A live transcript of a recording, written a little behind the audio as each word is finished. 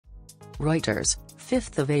Reuters,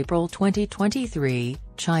 5th of April 2023,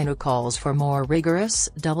 China calls for more rigorous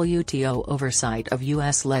WTO oversight of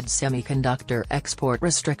US-led semiconductor export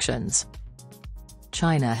restrictions.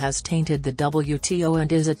 China has tainted the WTO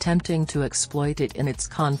and is attempting to exploit it in its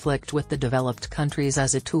conflict with the developed countries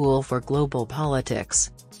as a tool for global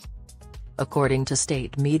politics. According to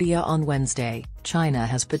state media on Wednesday, China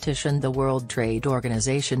has petitioned the World Trade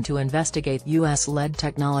Organization to investigate US-led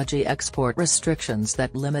technology export restrictions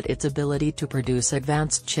that limit its ability to produce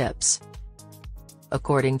advanced chips.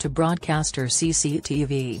 According to broadcaster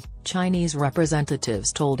CCTV, Chinese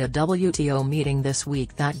representatives told a WTO meeting this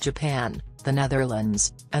week that Japan, the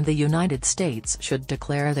Netherlands, and the United States should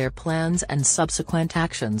declare their plans and subsequent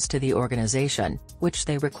actions to the organization, which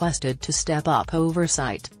they requested to step up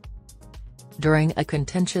oversight. During a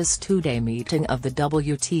contentious two-day meeting of the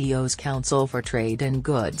WTO's Council for Trade in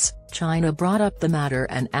Goods, China brought up the matter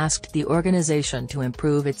and asked the organization to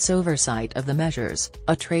improve its oversight of the measures,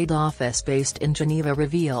 a trade office based in Geneva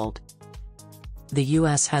revealed. The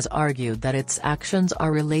U.S. has argued that its actions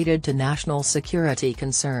are related to national security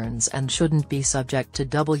concerns and shouldn't be subject to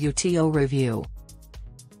WTO review.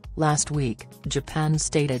 Last week, Japan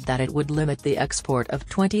stated that it would limit the export of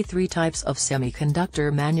 23 types of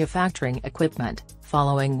semiconductor manufacturing equipment,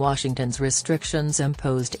 following Washington's restrictions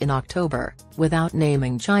imposed in October, without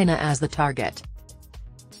naming China as the target.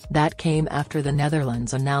 That came after the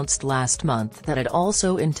Netherlands announced last month that it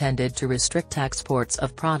also intended to restrict exports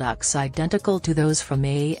of products identical to those from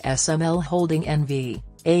ASML Holding NV,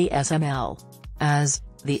 ASML, as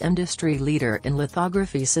the industry leader in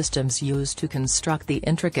lithography systems used to construct the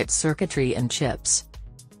intricate circuitry in chips.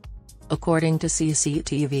 According to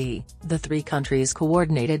CCTV, the three countries'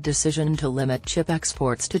 coordinated decision to limit chip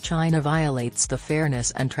exports to China violates the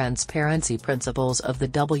fairness and transparency principles of the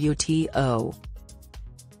WTO.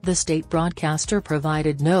 The state broadcaster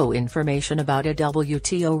provided no information about a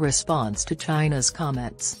WTO response to China's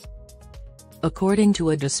comments. According to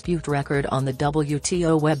a dispute record on the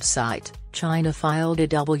WTO website, China filed a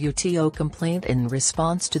WTO complaint in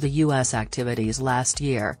response to the U.S. activities last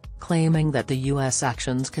year, claiming that the U.S.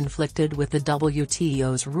 actions conflicted with the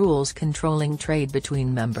WTO's rules controlling trade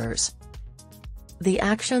between members. The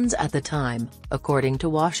actions at the time, according to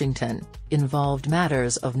Washington, involved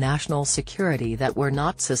matters of national security that were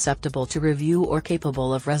not susceptible to review or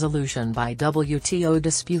capable of resolution by WTO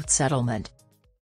dispute settlement.